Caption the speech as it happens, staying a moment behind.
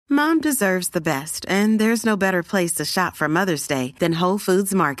Mom deserves the best, and there's no better place to shop for Mother's Day than Whole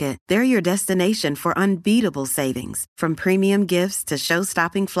Foods Market. They're your destination for unbeatable savings, from premium gifts to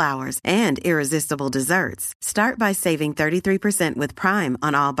show-stopping flowers and irresistible desserts. Start by saving 33% with Prime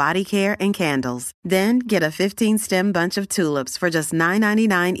on all body care and candles. Then get a 15-stem bunch of tulips for just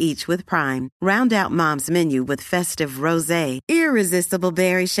 $9.99 each with Prime. Round out Mom's menu with festive rosé, irresistible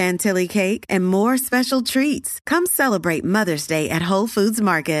berry chantilly cake, and more special treats. Come celebrate Mother's Day at Whole Foods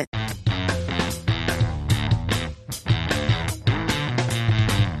Market.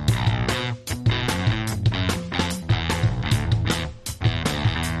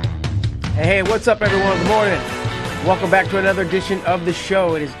 Hey, what's up, everyone? Good morning. Welcome back to another edition of the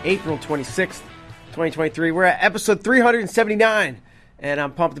show. It is April 26th, 2023. We're at episode 379, and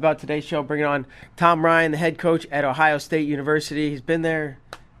I'm pumped about today's show, bringing on Tom Ryan, the head coach at Ohio State University. He's been there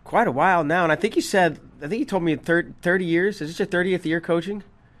quite a while now, and I think you told me 30 years. Is this your 30th year coaching?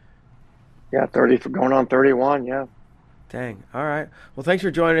 Yeah, 30 for going on 31, yeah. Dang. All right. Well, thanks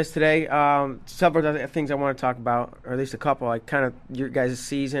for joining us today. Several other things I want to talk about, or at least a couple, like kind of your guys'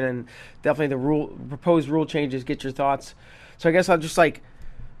 season and definitely the proposed rule changes, get your thoughts. So I guess I'll just what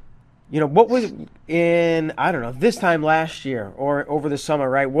was in, I don't know, this time last year or over the summer,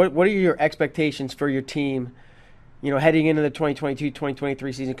 right? What are your expectations for your team, heading into the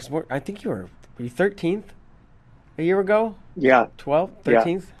 2022-2023 season? Because I think were you 13th a year ago? Yeah. 12th?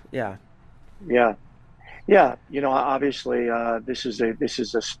 13th? Yeah. Yeah. Yeah, obviously, this is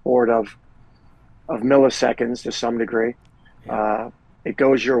a sport of milliseconds to some degree. Yeah. It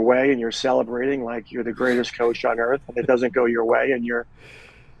goes your way, and you're celebrating like you're the greatest coach on earth. And it doesn't go your way, and you're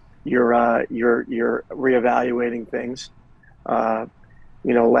reevaluating things.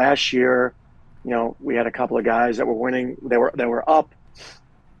 Last year, we had a couple of guys that were winning. They were up,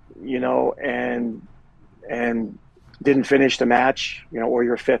 and didn't finish the match. Or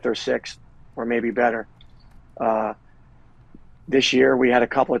you're fifth or sixth, or maybe better. This year we had a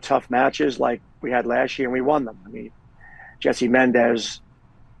couple of tough matches like we had last year, and we won them. I mean, Jesse Mendez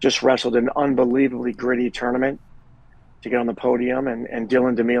just wrestled an unbelievably gritty tournament to get on the podium, and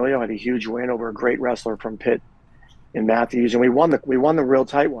Dylan D'Amelio had a huge win over a great wrestler from Pitt in Matthews, and we won the real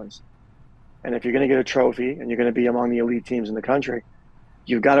tight ones. And if you're going to get a trophy and you're going to be among the elite teams in the country,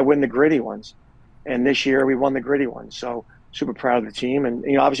 you've got to win the gritty ones. And this year we won the gritty ones, so super proud of the team.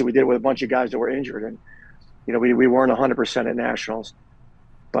 And obviously we did it with a bunch of guys that were injured, and we weren't 100% at nationals,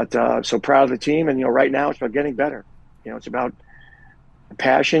 but so proud of the team. And right now it's about getting better. It's about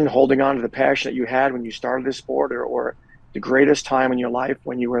passion, holding on to the passion that you had when you started this sport, or the greatest time in your life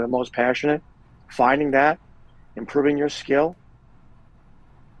when you were the most passionate, finding that, improving your skill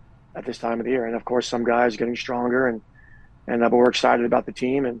at this time of the year. And of course, some guys getting stronger, but we're excited about the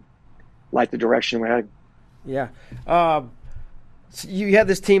team and like the direction we're heading. Yeah. So you had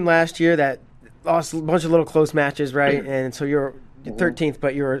this team last year that lost a bunch of little close matches, right? And so you're 13th,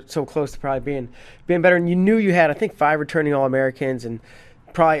 but you were so close to probably being better. And you knew you had, I think, 5 returning All-Americans, and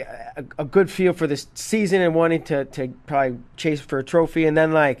probably a good feel for this season and wanting to probably chase for a trophy. And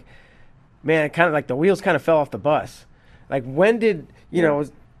then, kind of like the wheels kind of fell off the bus. Like, when did,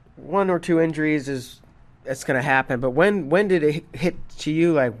 one or two injuries it's going to happen, but when did it hit to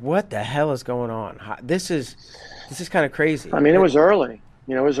you like, what the hell is going on? This is kind of crazy. I mean, it was early.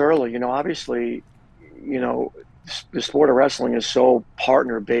 Obviously, the sport of wrestling is so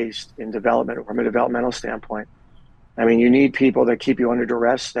partner-based in development from a developmental standpoint. I mean, you need people that keep you under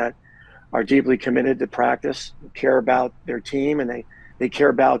duress, that are deeply committed to practice, care about their team, and they care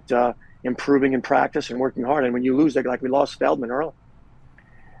about improving in practice and working hard. And when you lose, like we lost Feldman early.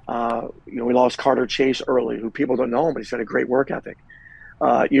 We lost Carter Chase early, who people don't know him, but he's got a great work ethic.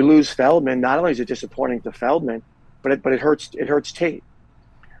 You lose Feldman, not only is it disappointing to Feldman, but it hurts Tate.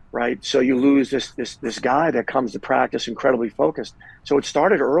 Right, so you lose this guy that comes to practice incredibly focused. So it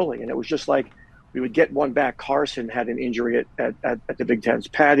started early, and it was just like we would get one back. Carson had an injury at the Big Tens.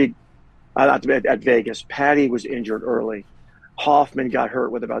 Patty, at Vegas. Patty was injured early. Hoffman got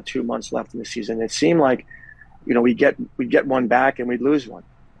hurt with about 2 months left in the season. It seemed like, we'd get one back and we'd lose one.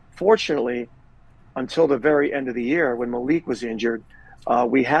 Fortunately, until the very end of the year when Malik was injured,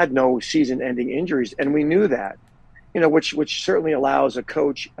 we had no season-ending injuries, and we knew that. Which certainly allows a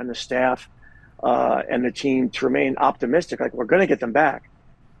coach and the staff and the team to remain optimistic, like we're going to get them back.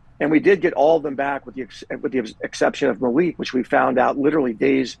 And we did get all of them back with the exception of Malik, which we found out literally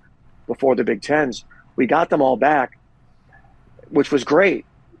days before the Big Tens. We got them all back, which was great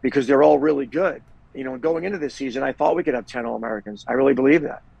because they're all really good. Going into this season, I thought we could have 10 All-Americans. I really believe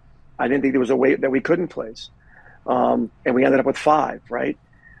that. I didn't think there was a way that we couldn't place. And we ended up with 5, right?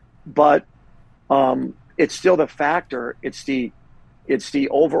 But it's still the factor. It's the It's the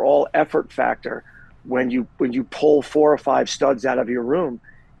overall effort factor. When you pull 4 or 5 studs out of your room,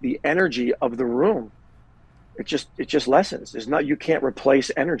 the energy of the room, it just lessens. There's not, you can't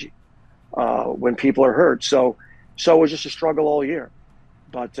replace energy when people are hurt. So it was just a struggle all year.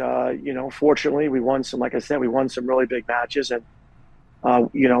 But fortunately, we won some. Like I said, we won some really big matches, and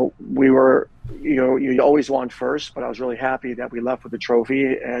we were, you always want first. But I was really happy that we left with the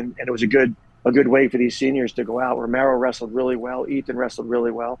trophy, and it was a good way for these seniors to go out. Romero wrestled really well. Ethan wrestled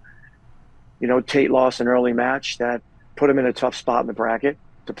really well. Tate lost an early match that put him in a tough spot in the bracket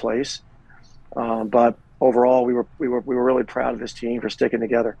to place. But overall, we were really proud of this team for sticking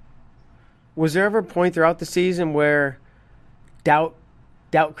together. Was there ever a point throughout the season where doubt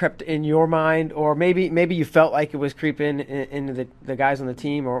crept in your mind, or maybe you felt like it was creeping into the guys on the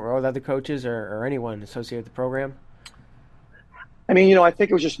team or the other coaches or anyone associated with the program? I mean, I think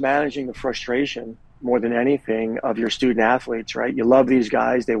it was just managing the frustration more than anything of your student athletes, right? You love these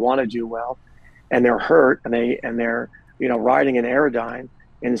guys, they want to do well, and they're hurt, and they're riding an Aerodyne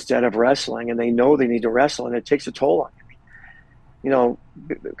instead of wrestling, and they know they need to wrestle, and it takes a toll on you.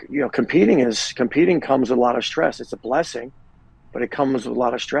 Competing comes with a lot of stress. It's a blessing, but it comes with a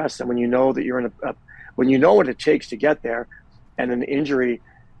lot of stress. And when you know that you're when you know what it takes to get there, and an injury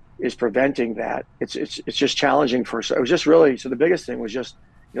is preventing that, it's just challenging for us. It was just really, so the biggest thing was just,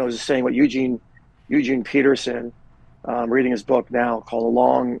 I was just saying what Eugene Peterson, reading his book now called A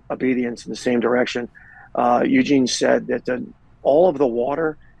Long Obedience in the Same Direction. Eugene said that all of the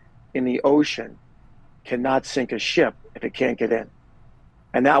water in the ocean cannot sink a ship if it can't get in.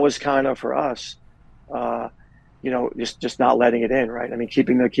 And that was kind of for us, just not letting it in, right? I mean,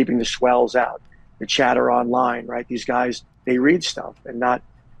 keeping the swells out, the chatter online, right? These guys, they read stuff and not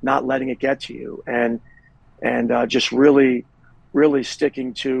letting it get to you, and just really, really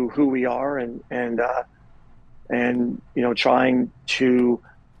sticking to who we are, and trying to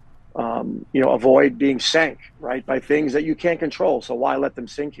avoid being sank, right, by things that you can't control. So why let them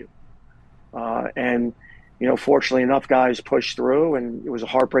sink you? Fortunately enough, guys pushed through, and it was a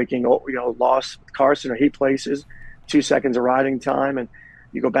heartbreaking loss with Carson, or he places 2 seconds of riding time, and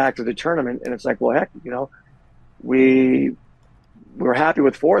you go back to the tournament, and it's like, well, heck, we were happy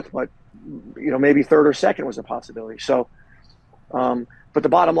with fourth, but maybe third or second was a possibility. So, but the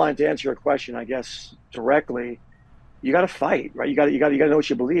bottom line, to answer your question, I guess directly, you got to fight, right? You got to know what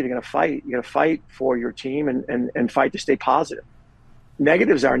you believe. You're going to fight. You got to fight for your team, and fight to stay positive.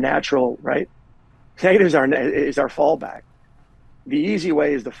 Negatives are natural, right? Negatives is our fallback. The easy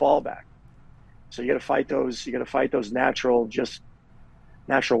way is the fallback. So you got to fight those. You got to fight those natural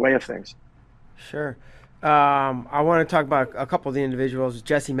way of things. Sure. I want to talk about a couple of the individuals.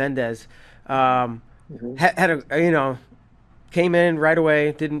 Jesse Mendez had came in right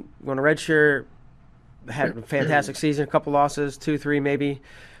away, didn't go on a red shirt, had a fantastic season, a couple losses, 2, 3 maybe,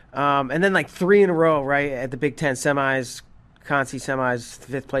 and then like 3 in a row, right, at the Big Ten semis, Conci semis,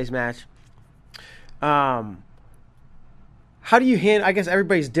 5th place match. How do you handle? I guess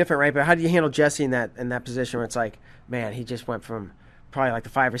everybody's different, right? But how do you handle Jesse in that position where it's like, man, he just went from probably like the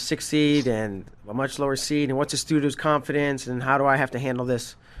 5 or 6 seed and a much lower seed, and what's a student's confidence, and how do I have to handle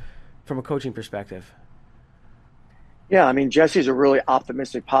this from a coaching perspective? Yeah, I mean, Jesse's a really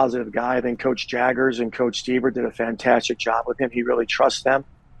optimistic, positive guy. I think Coach Jaggers and Coach Stieber did a fantastic job with him. He really trusts them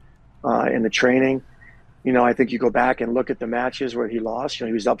in the training. I think you go back and look at the matches where he lost.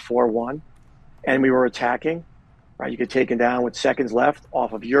 He was up 4-1, and we were attacking. Right, you get taken down with seconds left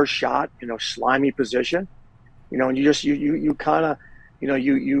off of your shot, slimy position. And you kind of,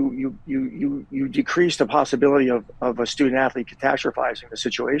 you decrease the possibility of a student athlete catastrophizing the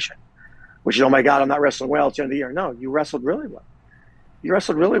situation, which is, oh my God, I'm not wrestling well. It's the end of the year. No, you wrestled really well. You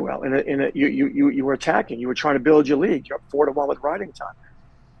wrestled really well. You were attacking. You were trying to build your league. You're up 4-1 with riding time,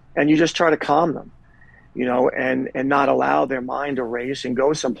 and you just try to calm them, and not allow their mind to race and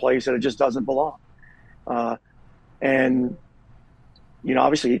go someplace that it just doesn't belong.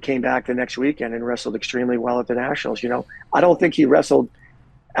 Obviously he came back the next weekend and wrestled extremely well at the Nationals. I don't think he wrestled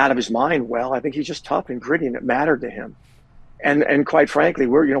out of his mind well. I think he's just tough and gritty, and it mattered to him. And quite frankly,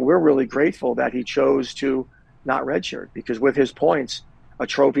 we're really grateful that he chose to not redshirt, because with his points, a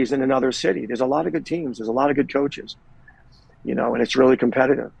trophy's in another city. There's a lot of good teams. There's a lot of good coaches, and it's really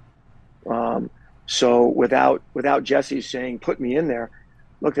competitive. So without Jesse saying, put me in there,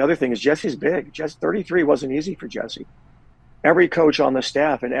 look, the other thing is Jesse's big. 33 wasn't easy for Jesse. Every coach on the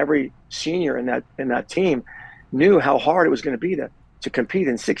staff and every senior in that team knew how hard it was going to be to compete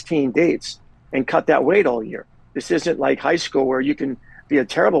in 16 dates and cut that weight all year. This isn't like high school where you can be a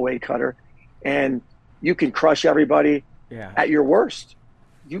terrible weight cutter and you can crush everybody at your worst.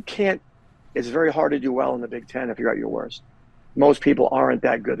 You can't. It's very hard to do well in the Big Ten if you're at your worst. Most people aren't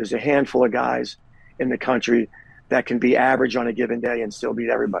that good. There's a handful of guys in the country that can be average on a given day and still beat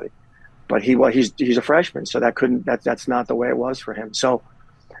everybody. But he's a freshman, so that's not the way it was for him. So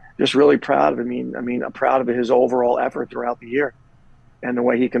just really proud of him. I'm proud of his overall effort throughout the year and the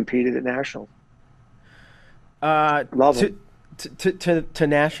way he competed at nationals. Uh, Love to, him. to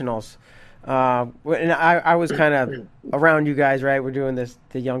nationals. And I was kind of around you guys, right? We're doing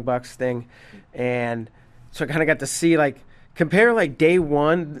the Young Bucks thing, and so I kind of got to see like compare like day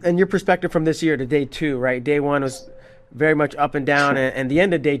one and your perspective from this year to day two, right? Day one was very much up and down, and the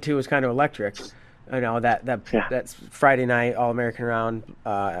end of day two was kind of electric. You know Yeah, that's Friday night All American round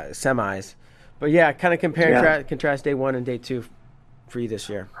semis, but yeah, kind of compare and yeah. contrast day one and day two for you this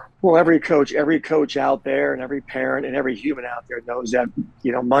year. Well, every coach out there, and every parent, and every human out there knows that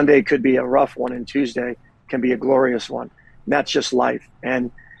Monday could be a rough one, and Tuesday can be a glorious one. And that's just life.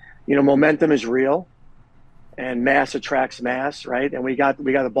 And momentum is real, and mass attracts mass, right? And we got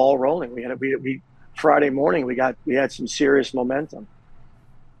the ball rolling. We Friday morning we had some serious momentum.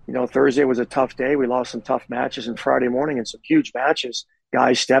 Thursday was a tough day. We lost some tough matches, and Friday morning in some huge matches,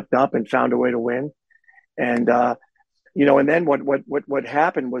 guys stepped up and found a way to win. And and then what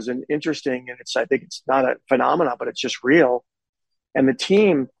happened was an interesting, and I think it's not a phenomenon, but it's just real. And the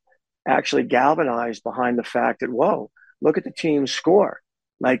team actually galvanized behind the fact that, whoa, look at the team score.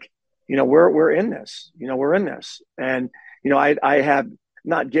 Like, we're in this. We're in this. And I have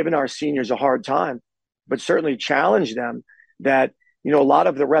not given our seniors a hard time, but certainly challenged them that a lot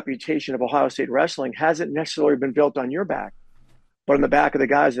of the reputation of Ohio State wrestling hasn't necessarily been built on your back, but on the back of the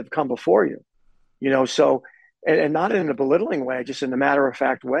guys that have come before you. So and not in a belittling way, just in a matter of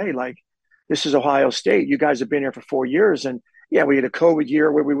fact way. Like, this is Ohio State. You guys have been here for 4 years, and yeah, we had a COVID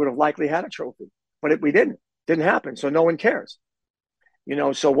year where we would have likely had a trophy, but we didn't. Didn't happen. So no one cares.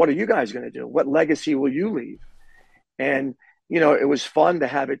 So what are you guys going to do? What legacy will you leave? And it was fun to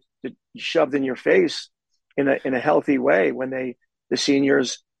have it shoved in your face in a healthy way when the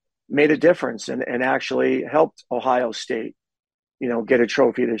seniors made a difference and actually helped Ohio State, get a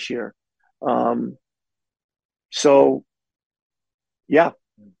trophy this year. So yeah,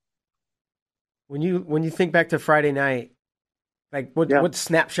 When you think back to Friday night, like yeah, what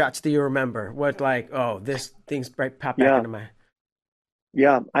snapshots do you remember? What like this things right pop back yeah, into my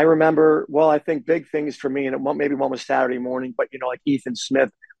yeah. I remember. Well, I think big things for me, and maybe one was Saturday morning, but like Ethan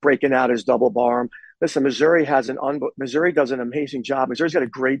Smith breaking out his double bar. Listen, Missouri does an amazing job. Missouri's got a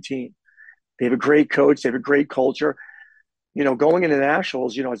great team. They have a great coach. They have a great culture. Going into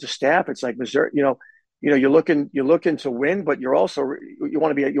nationals, as a staff, it's like Missouri. You're looking to win, but you're also you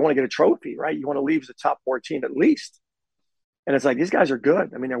want to get a trophy, right? You want to leave as a top four team at least. And it's like, these guys are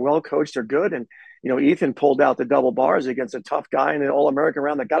good. I mean, they're well coached, they're good. And Ethan pulled out the double bars against a tough guy in an All American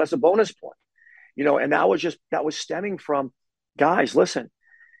round that got us a bonus point. And that was stemming from guys. Listen,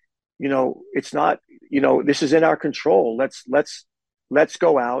 it's not. This is in our control. Let's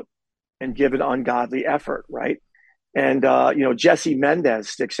go out and give an ungodly effort, right? And Jesse Mendez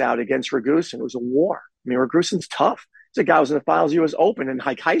sticks out against Ragusin. It was a war. I mean, Ragusin's tough. This guy was in the finals U.S. Open in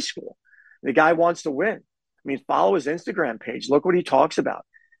high school. The guy wants to win. I mean, follow his Instagram page. Look what he talks about.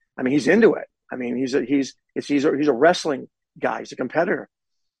 I mean, he's into it. I mean, he's a wrestling guy. He's a competitor.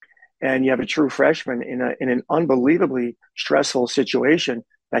 And you have a true freshman in an unbelievably stressful situation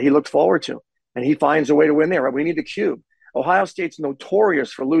that he looked forward to, and he finds a way to win there. Right? We need the cube. Ohio State's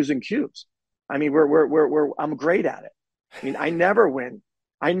notorious for losing cubes. I mean, I'm great at it. I mean, I never win.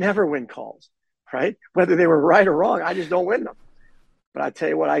 I never win calls, right? Whether they were right or wrong, I just don't win them. But I tell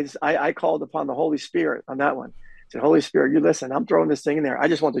you what, I called upon the Holy Spirit on that one. I said, Holy Spirit, you listen, I'm throwing this thing in there. I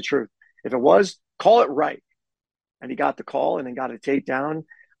just want the truth. If it was, call it right. And he got the call and then got a takedown.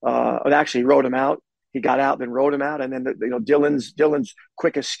 It actually wrote him out. He got out, then wrote him out. And then Dylan's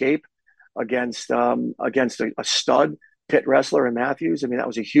quick escape against a stud pit wrestler in Matthews. I mean, that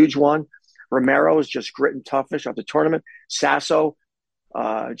was a huge one. Romero's just grit and toughness of the tournament. Sasso,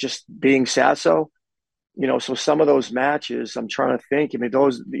 just being Sasso. So some of those matches, I'm trying to think. I mean,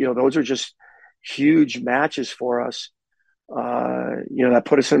 those are just huge matches for us. That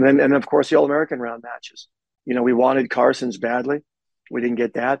put us in, and of course the All American round matches. We wanted Carson's badly. We didn't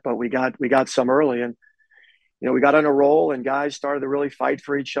get that, but we got some early, and we got on a roll, and guys started to really fight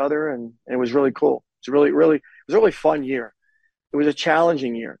for each other, and it was really cool. It was a really fun year. It was a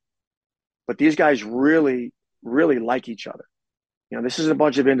challenging year, but these guys really, really like each other. This is a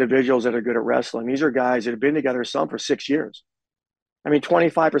bunch of individuals that are good at wrestling. These are guys that have been together, some for 6 years. I mean,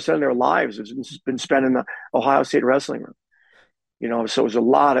 25% of their lives has been spent in the Ohio State wrestling room. So it was a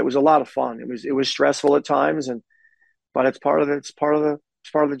lot. It was a lot of fun. It was stressful at times, but it's part of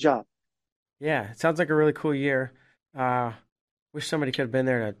the job. Yeah, it sounds like a really cool year. Wish somebody could have been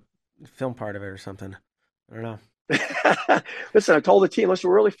there to film part of it or something. I don't know. Listen, I told the team, listen,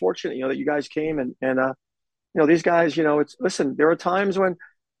 we're really fortunate, that you guys came and these guys, listen, there are times when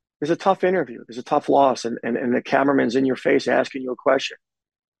there's a tough interview, there's a tough loss, and the cameraman's in your face asking you a question.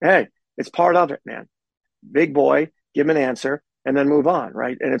 Hey, it's part of it, man. Big boy, give him an answer, and then move on,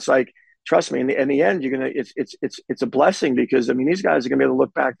 right? And it's like, trust me, in the end, you're gonna, it's a blessing because I mean, these guys are gonna be able to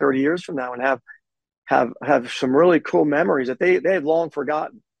look back 30 years from now and have some really cool memories that they've long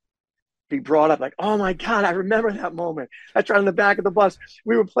forgotten. Be brought up like, oh my God, I remember that moment. That's right in the back of the bus.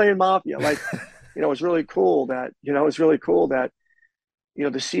 We were playing Mafia. Like, it was really cool that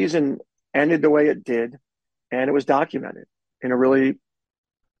the season ended the way it did, and it was documented in a really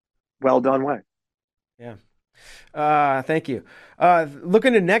well done way. Yeah. Thank you.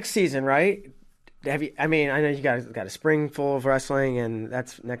 Looking to next season, right? Have you? I mean, I know you guys got a spring full of wrestling, and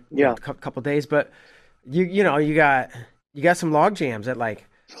that's next couple days. But you got some log jams at like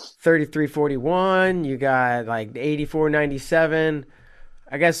 33-41. You got like 84-97.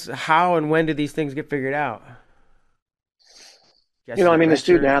 I guess how and when do these things get figured out? The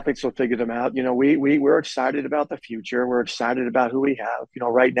student athletes will figure them out. We're excited about the future. We're excited about who we have.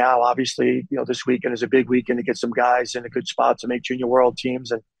 Right now, obviously, this weekend is a big weekend to get some guys in a good spot to make junior world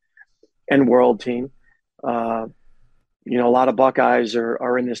teams and world team. A lot of Buckeyes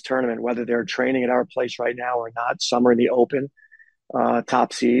are in this tournament, whether they're training at our place right now or not. Some are in the open,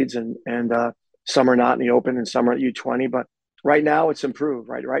 top seeds, and some are not in the open, and some are at U20. But right now, it's improved.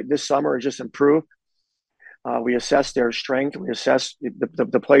 Right. This summer is just improved. We assess their strength. We assess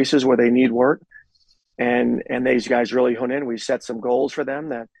the places where they need work, and these guys really hone in. We set some goals for them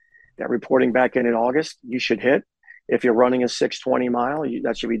that reporting back in August you should hit. If you're running a 6:20 mile,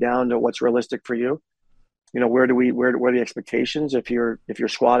 that should be down to what's realistic for you. Where are the expectations? If you're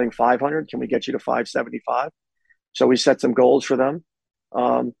squatting 500, can we get you to 575? So we set some goals for them,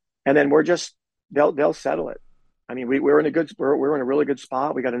 and then they'll settle it. I mean, we're in a really good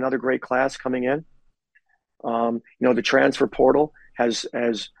spot. We got another great class coming in. The transfer portal has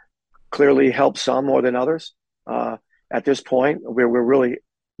clearly helped some more than others. At this point,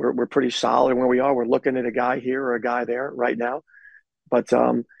 we're pretty solid in where we are. We're looking at a guy here or a guy there right now, but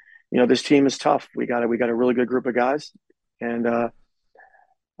this team is tough. We got a really good group of guys, and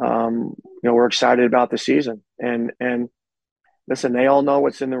we're excited about the season. And listen, they all know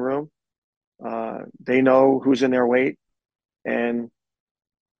what's in the room. They know who's in their weight, and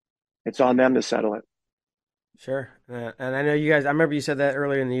it's on them to settle it. Sure. And I know you guys, I remember you said that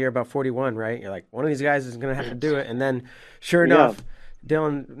earlier in the year about 41, right? You're like, one of these guys is going to have to do it. And then sure enough,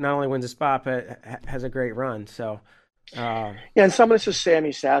 Dylan not only wins a spot, but has a great run. So, and some of this is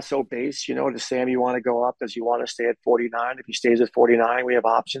Sammy Sasso base. Does Sammy want to go up? Does he want to stay at 49? If he stays at 49, we have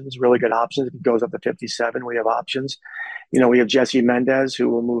options, really good options. If he goes up to 57, we have options. We have Jesse Mendez who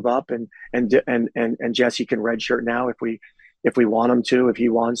will move up, and Jesse can redshirt now if we want him to, if he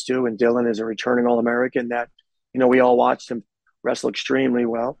wants to. And Dylan is a returning All-American that, we all watched him wrestle extremely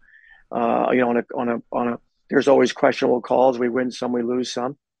well. There's always questionable calls. We win some, we lose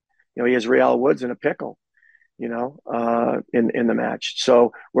some. He has Real Woods in a pickle, in the match.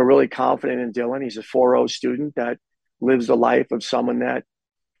 So we're really confident in Dylan. He's a 4.0 student that lives the life of someone that,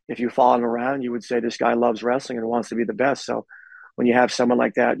 if you follow him around, you would say this guy loves wrestling and wants to be the best. So when you have someone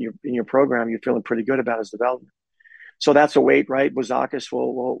like that in your program, you're feeling pretty good about his development. So that's a weight, right? Buzakis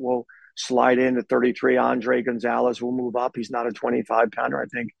will slide in at 33. Andre Gonzalez will move up. He's not a 25-pounder. I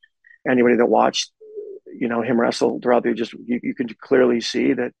think anybody that watched, him wrestle throughout the you can clearly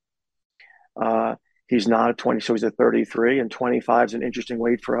see that he's not a 20. So he's a 33, and 25 is an interesting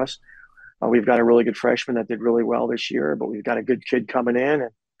weight for us. We've got a really good freshman that did really well this year, but we've got a good kid coming in,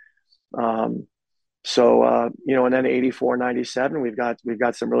 and and then 84-97, we've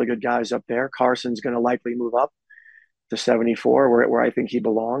got some really good guys up there. Carson's going to likely move up to 74, where I think he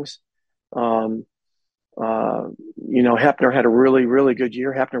belongs. Hepner had a really, really good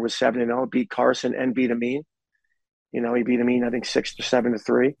year. Hepner was 7-0, beat Carson and beat Amin. He beat Amin, I think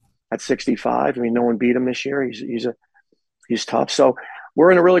 6-7-3 at 65. I mean, no one beat him this year. He's tough. So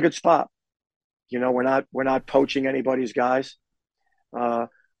we're in a really good spot. We're not poaching anybody's guys. We're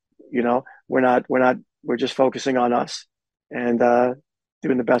just focusing on us and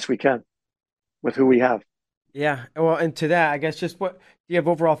doing the best we can with who we have. Yeah. Well, and to that, I guess just what do you have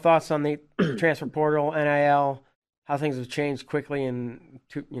overall thoughts on the transfer portal, NIL, how things have changed quickly in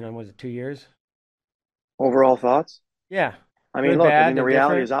 2 years? Overall thoughts? Yeah. I mean, the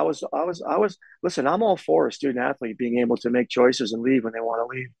reality is I was listen, I'm all for a student athlete being able to make choices and leave when they want to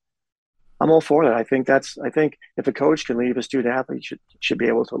leave. I'm all for that. I think if a coach can leave, a student athlete should be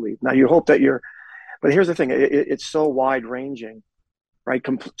able to leave. Now you hope that But here's the thing: it's so wide ranging, right?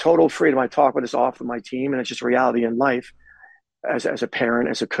 Total freedom. I talk with this often with my team, and it's just reality in life. As a parent,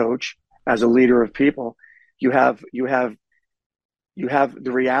 as a coach, as a leader of people, you have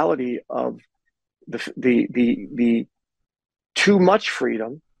the reality of the too much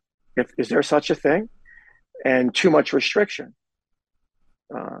freedom. Is there such a thing? And too much restriction.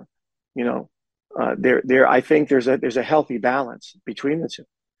 You know, there. I think there's a healthy balance between the two,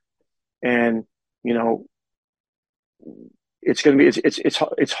 and you know, it's going to be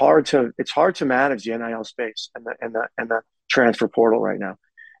it's hard to manage the NIL space and the transfer portal right now.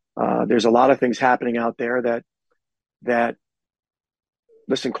 There's a lot of things happening out there that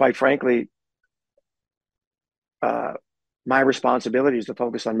listen, quite frankly, my responsibility is to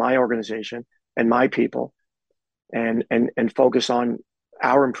focus on my organization and my people, and focus on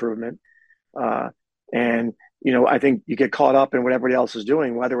our improvement. And you know, I think you get caught up in what everybody else is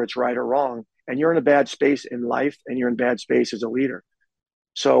doing, whether it's right or wrong, and you're in a bad space in life, and you're in bad space as a leader.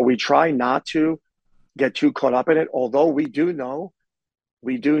 So we try not to get too caught up in it. Although we do know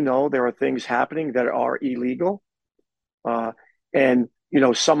there are things happening that are illegal. And you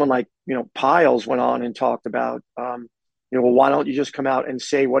know, someone like Piles went on and talked about well, why don't you just come out and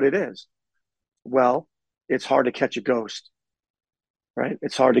say what it is? Well, it's hard to catch a ghost, right?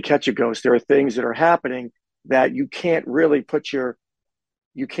 It's hard to catch a ghost. There are things that are happening that you can't really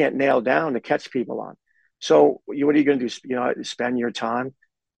you can't nail down to catch people on. So what are you going to do? Spend your time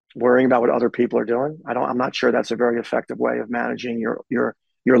worrying about what other people are doing? I'm not sure that's a very effective way of managing your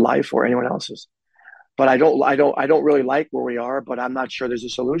life or anyone else's. But I don't really like where we are, but I'm not sure there's a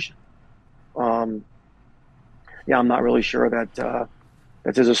solution. I'm not really sure that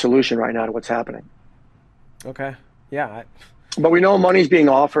there's a solution right now to what's happening. Okay. Yeah. But we know money's being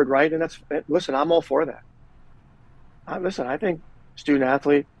offered, right? And listen, I'm all for that. I think student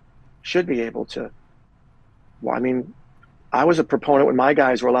athlete should be able to. Well, I mean, I was a proponent when my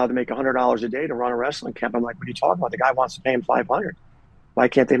guys were allowed to make $100 a day to run a wrestling camp. I'm like, what are you talking about? The guy wants to pay him $500. Why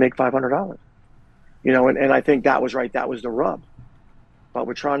can't they make $500? And I think that was right. That was the rub. But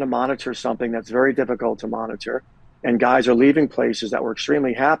we're trying to monitor something that's very difficult to monitor. And guys are leaving places that were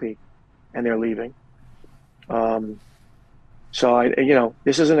extremely happy, and they're leaving. So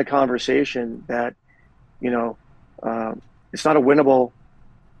this isn't a conversation that, it's not a winnable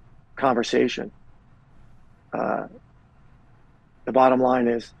conversation. The bottom line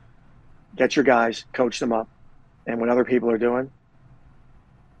is get your guys, coach them up. And what other people are doing,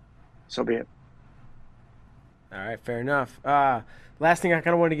 so be it. All right, fair enough. Last thing I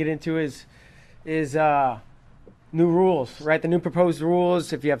kind of want to get into is new rules, right? The new proposed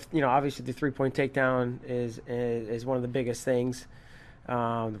rules. If you have, obviously the 3-point takedown is one of the biggest things,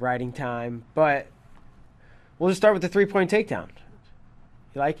 the riding time. But we'll just start with the 3-point takedown.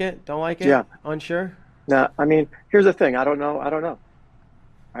 You like it? Don't like it? Yeah. Unsure? No, I mean, here's the thing. I don't know.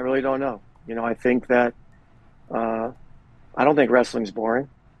 I really don't know. I think that I don't think wrestling's boring.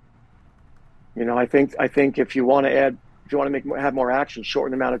 I think if you want to have more action,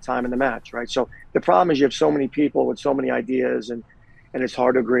 shorten the amount of time in the match, right? So the problem is you have so many people with so many ideas, and it's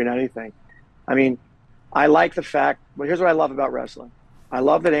hard to agree on anything. I mean, I like the fact, but here's what I love about wrestling. I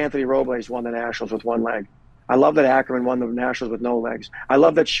love that Anthony Robles won the Nationals with one leg. I love that Ackerman won the Nationals with no legs. I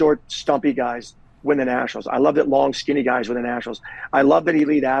love that short, stumpy guys win the Nationals. I love that long, skinny guys win the Nationals. I love that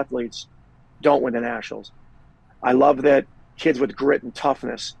elite athletes don't win the Nationals. I love that kids with grit and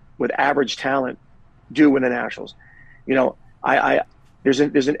toughness, with average talent, do win the Nationals. There's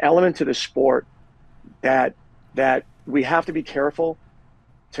an element to the sport that we have to be careful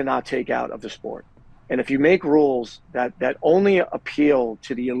to not take out of the sport. And if you make rules that only appeal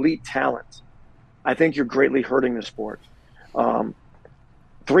to the elite talent, I think you're greatly hurting the sport.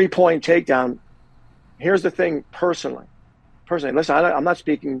 3-point takedown. Here's the thing, personally, listen, I'm not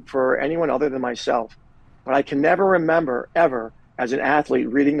speaking for anyone other than myself, but I can never remember ever as an athlete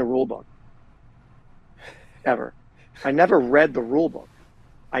reading the rule book. Ever. I never read the rule book.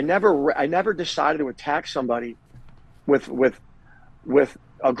 I never decided to attack somebody with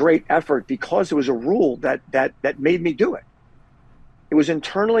a great effort because it was a rule that made me do it. It was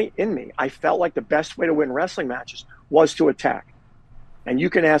internally in me. I felt like the best way to win wrestling matches was to attack. And you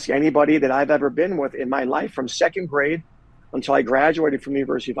can ask anybody that I've ever been with in my life from second grade until I graduated from the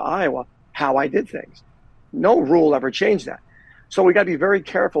University of Iowa how I did things. No rule ever changed that. So we got to be very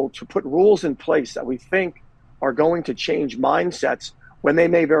careful to put rules in place that we think are going to change mindsets when they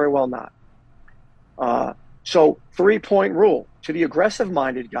may very well not. So 3-point rule. To the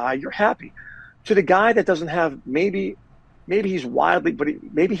aggressive-minded guy, you're happy. To the guy that doesn't have, maybe he's wildly, but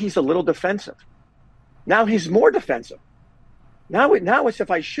maybe he's a little defensive. Now he's more defensive. Now it's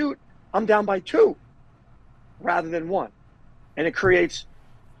if I shoot, I'm down by 2. rather than one. And it creates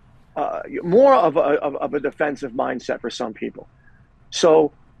more of a defensive mindset for some people.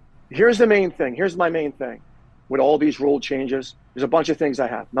 So here's the main thing. Here's my main thing with all these rule changes. There's a bunch of things I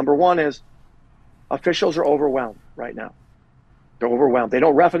have. Number one is officials are overwhelmed right now. They're overwhelmed. They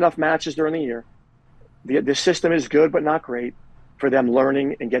don't ref enough matches during the year. The system is good, but not great for them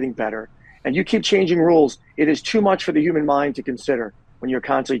learning and getting better. And you keep changing rules. It is too much for the human mind to consider when you're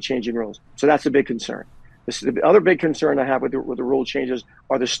constantly changing rules. So that's a big concern. The other big concern I have with the rule changes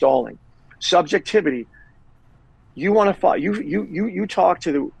are the stalling. Subjectivity. You want to you talk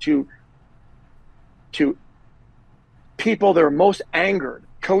to people that are most angered,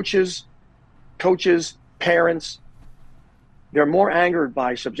 coaches, parents. They're more angered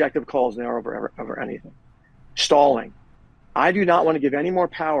by subjective calls than they are over anything. Stalling. I do not want to give any more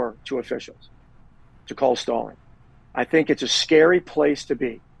power to officials to call stalling. I think it's a scary place to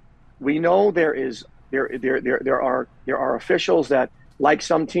be. We know there are officials that like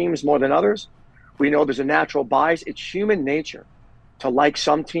some teams more than others. We know there's a natural bias. It's human nature to like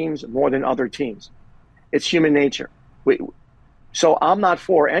some teams more than other teams. It's human nature. So I'm not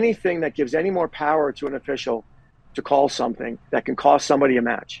for anything that gives any more power to an official to call something that can cost somebody a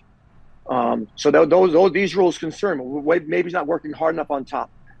match. So these rules concern me. Maybe he's not working hard enough on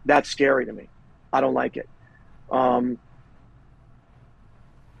top. That's scary to me. I don't like it. So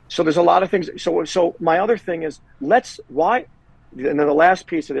there's a lot of things. So my other thing is and then the last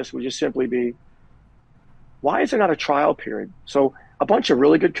piece of this would just simply be, why is there not a trial period? So a bunch of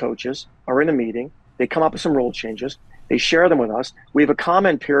really good coaches are in a meeting. They come up with some rule changes. They share them with us. We have a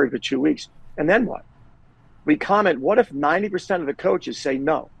comment period for 2 weeks. And then what? We comment, what if 90% of the coaches say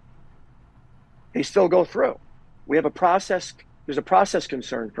no? They still go through. We have a process. There's a process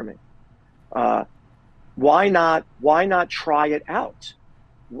concern for me. Why not try it out?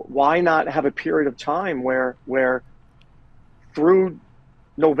 Why not have a period of time where through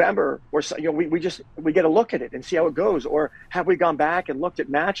November, or we get a look at it and see how it goes? Or have we gone back and looked at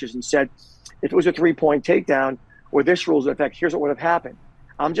matches and said, if it was a 3-point takedown or this rule's in effect, here's what would have happened?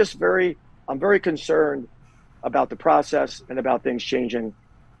 I'm very concerned about the process and about things changing.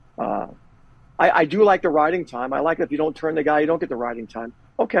 I do like the riding time. I like that if you don't turn the guy, you don't get the riding time.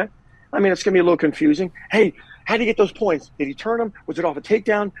 Okay. I mean, it's going to be a little confusing. Hey, how did he get those points? Did he turn him? Was it off a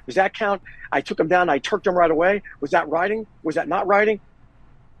takedown? Does that count? I took him down. I turked him right away. Was that riding? Was that not riding?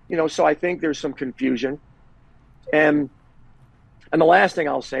 So I think there's some confusion. And the last thing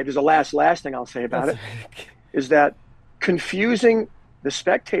I'll say, there's a last thing I'll say about it, is that confusing the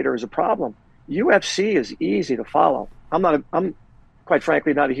spectator is a problem. UFC is easy to follow. I'm quite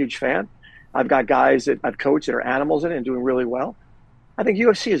frankly not a huge fan. I've got guys that I've coached that are animals in it and doing really well. I think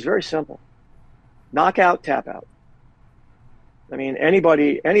UFC is very simple. Knockout, tap out. I mean,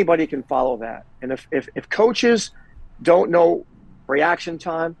 anybody can follow that. And if coaches don't know reaction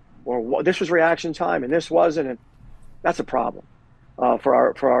time, or this was reaction time and this wasn't, and that's a problem for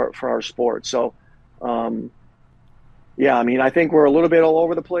our sport. So, yeah, I mean, I think we're a little bit all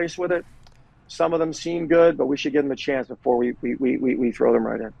over the place with it. Some of them seem good, but we should give them a chance before we throw them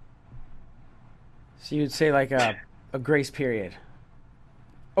right in. So you'd say like a grace period.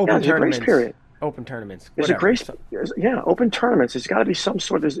 Open tournaments. Grace period. Open tournaments. Is it grace? Yeah, open tournaments. There's got to be some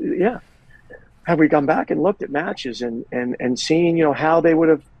sort of, yeah. Have we gone back and looked at matches and seen, how they would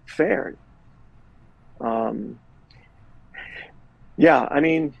have fared? Yeah, I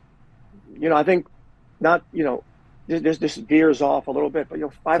mean, I think not, this veers off a little bit, but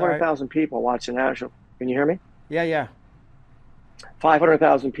 500,000 people watch the national. Can you hear me? Yeah.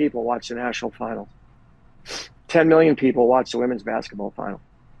 500,000 people watch the national finals. 10 million people watch the women's basketball final.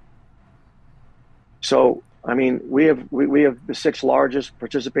 So, I mean, we have the 6th largest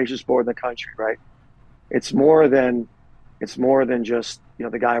participation sport in the country, right? It's more than just,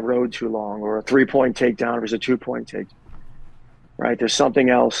 the guy rode too long, or a 3-point takedown versus a 2-point takedown, right? There's something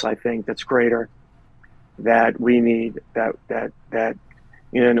else, I think, that's greater that we need that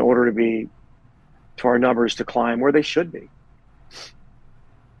in order to our numbers to climb where they should be.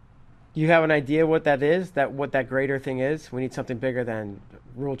 You have an idea what that is? What that greater thing is? We need something bigger than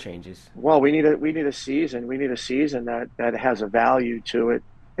rule changes. Well, we need a season. We need a season that has a value to it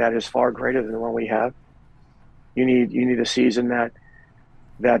that is far greater than the one we have. You need a season that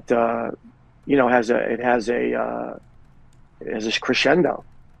has a crescendo,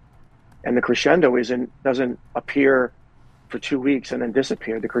 and the crescendo doesn't appear for 2 weeks and then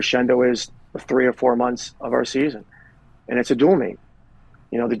disappear. The crescendo is the 3 or 4 months of our season, and it's a dual meet.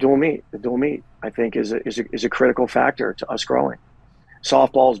 The dual meet, I think, is a critical factor to us growing.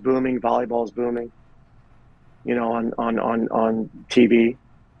 Softball's booming, volleyball's booming, on TV.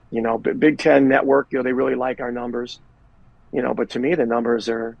 Big Ten Network, they really like our numbers, but to me, the numbers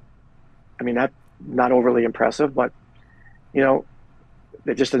are, not overly impressive, but,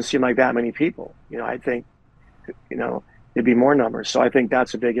 it just doesn't seem like that many people. I think, there'd be more numbers. So I think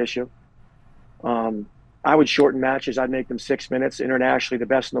that's a big issue. I would shorten matches. I'd make them 6 minutes. Internationally, the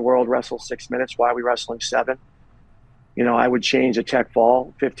best in the world wrestles 6 minutes. Why are we wrestling 7? I would change a tech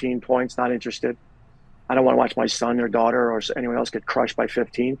fall, 15 points, not interested. I don't want to watch my son or daughter or anyone else get crushed by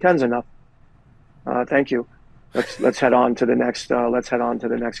 15. 10's enough. Thank you. Let's head on to the next. Let's head on to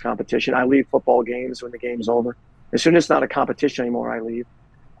the next competition. I leave football games when the game's over. As soon as it's not a competition anymore, I leave.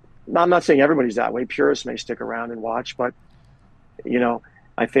 I'm not saying everybody's that way. Purists may stick around and watch, but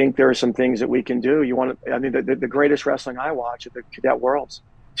I think there are some things that we can do. The greatest wrestling I watch at the Cadet Worlds,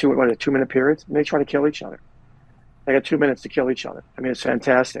 2-minute periods, and they try to kill each other. They got 2 minutes to kill each other. It's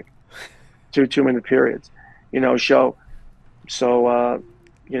fantastic. 2-minute periods, show. So,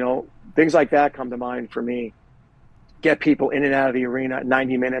 things like that come to mind for me. Get people in and out of the arena.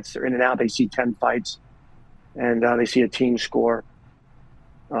 90 minutes, they're in and out. They see 10 fights, and they see a team score.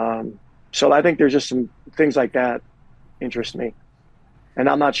 So I think there's just some things like that interest me. And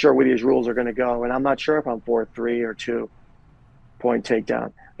I'm not sure where these rules are going to go. And I'm not sure if I'm 4-3 or 2-point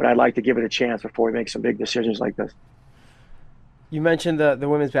takedown. But I'd like to give it a chance before we make some big decisions like this. You mentioned the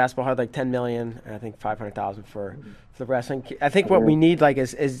women's basketball had like $10 million, and I think $500,000 for the wrestling. I think what we need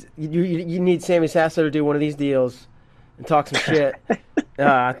is you need Sammy Sasso to do one of these deals and talk some shit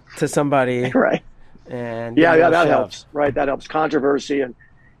to somebody. Right. And that helps. Right, that helps. Controversy, and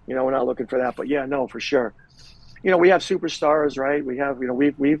we're not looking for that. But no, for sure. We have superstars, right? We have,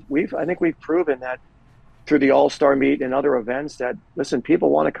 I think we've proven that through the All-Star Meet and other events that, listen, people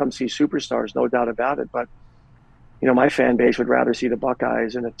want to come see superstars, no doubt about it. But, my fan base would rather see the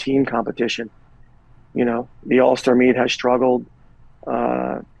Buckeyes in a team competition. The All-Star Meet has struggled,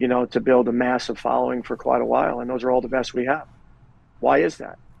 to build a massive following for quite a while. And those are all the best we have. Why is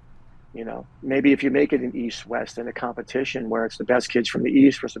that? Maybe if you make it an East-West in a competition where it's the best kids from the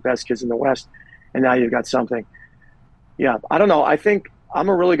East versus the best kids in the West, and now you've got something. Yeah, I don't know. I think I'm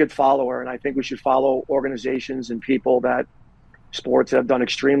a really good follower, and I think we should follow organizations and people that sports have done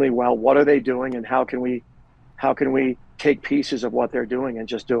extremely well. What are they doing, and how can we take pieces of what they're doing and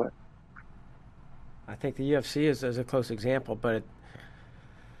just do it? I think the UFC is a close example, but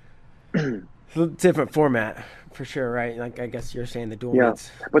it's a different format for sure, right? Like I guess you're saying the dual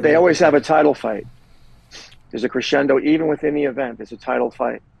meets. But they always have a title fight. There's a crescendo even within the event. There's a title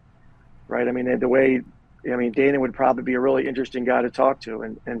fight, right? Dana would probably be a really interesting guy to talk to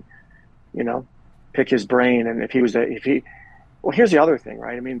and pick his brain. And well, here's the other thing,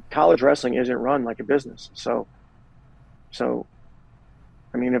 right? College wrestling isn't run like a business. So if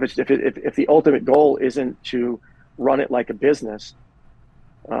the ultimate goal isn't to run it like a business,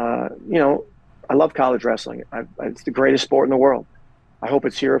 I love college wrestling. It's the greatest sport in the world. I hope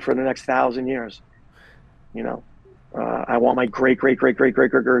it's here for the next 1,000 years. I want my great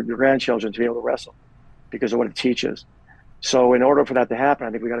grandchildren to be able to wrestle because of what it teaches. So in order for that to happen,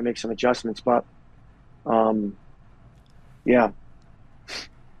 I think we got to make some adjustments. But yeah.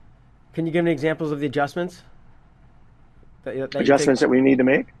 Can you give me examples of the adjustments? That we need to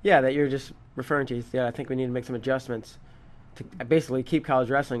make? Yeah, that you're just referring to. Yeah, I think we need to make some adjustments to basically keep college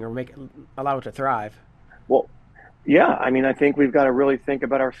wrestling or allow it to thrive. Well, yeah. I think we've got to really think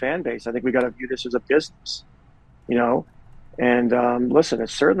about our fan base. I think we've got to view this as a business, And listen,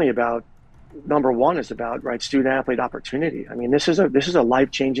 it's certainly about, number one is about, right, student-athlete opportunity. This is a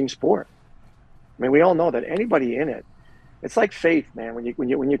life-changing sport. We all know that anybody in it, it's like faith, man. When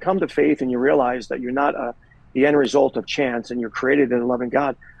you come to faith and you realize that you're not the end result of chance and you're created in a loving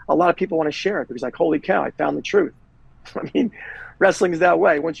God, a lot of people want to share it because, like, holy cow, I found the truth. Wrestling is that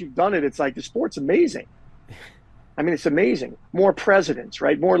way. Once you've done it, it's like the sport's amazing. It's amazing. More presidents,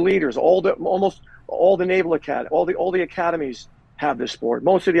 right? More leaders. Almost all the naval academy, all the academies have this sport.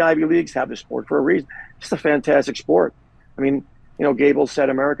 Most of the Ivy Leagues have this sport for a reason. It's a fantastic sport. Gable said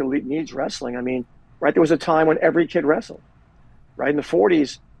America needs wrestling. Right? There was a time when every kid wrestled. Right? In the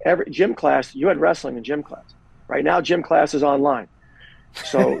 40s, every gym class, you had wrestling in gym class. Right now, gym class is online.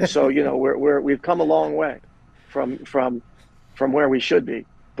 So we've come a long way from where we should be.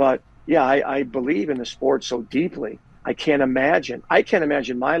 But yeah, I believe in the sport so deeply. I can't imagine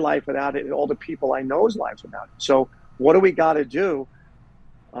my life without it and all the people I know's lives without it. So what do we got to do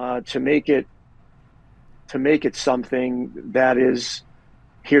to make it something that is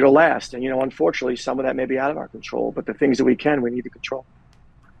here to last? And unfortunately, some of that may be out of our control. But the things that we need to control.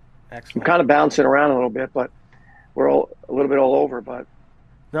 Excellent. I'm kind of bouncing around a little bit, but we're a little bit all over. But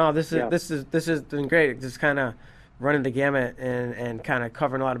no, this has been great. Just kind of running the gamut and kind of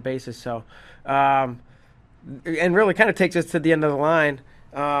covering a lot of bases. So, and really kind of takes us to the end of the line.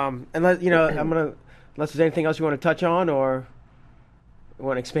 Unless there's anything else you want to touch on or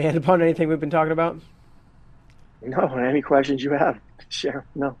want to expand upon anything we've been talking about. No, any questions you have, share.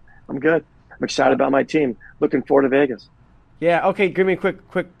 No, I'm good. I'm excited about my team. Looking forward to Vegas. Yeah. Okay. Give me a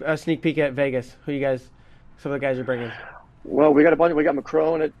quick sneak peek at Vegas. Who you guys? Some of the guys you're bringing. Well, we got a bunch. We got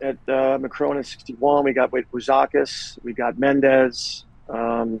McCrone at McCrone at 61. We got Bouzakis. We got Mendez,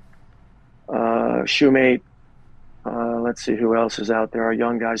 Shoemate. Let's see who else is out there. Our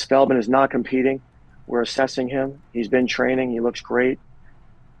young guys. Feldman is not competing. We're assessing him. He's been training. He looks great.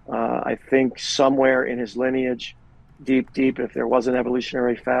 I think somewhere in his lineage, deep, if there was an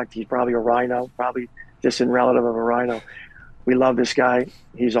evolutionary fact, he's probably a rhino, probably distant relative of a rhino. We love this guy.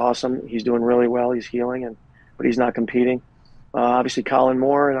 He's awesome. He's doing really well. He's healing, but he's not competing. Obviously, Colin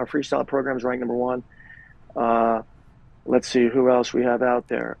Moore in our freestyle program is ranked number 1. Let's see who else we have out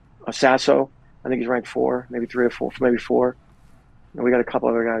there. Sasso, I think he's ranked 4, maybe 3 or 4, maybe 4. And we got a couple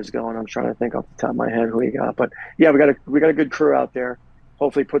other guys going. I'm trying to think off the top of my head who we got. But yeah, we got a good crew out there.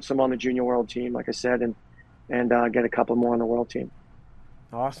 Hopefully put some on the junior world team, like I said, and get a couple more on the world team.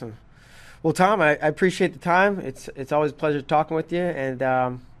 Awesome. Well, Tom, I appreciate the time. It's always a pleasure talking with you, and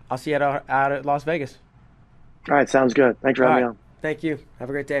I'll see you out at Las Vegas. All right, sounds good. Thanks for having me on. Thank you. Have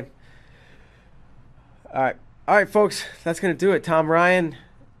a great day. All right, folks, that's going to do it. Tom Ryan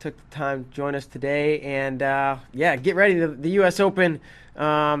took the time to join us today, and get ready. The U.S. Open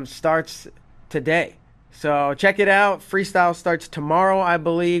starts today. So check it out. Freestyle starts tomorrow, I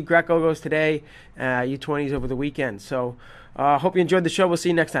believe. Greco goes today. U20s over the weekend. So hope you enjoyed the show. We'll see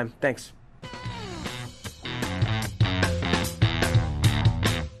you next time. Thanks.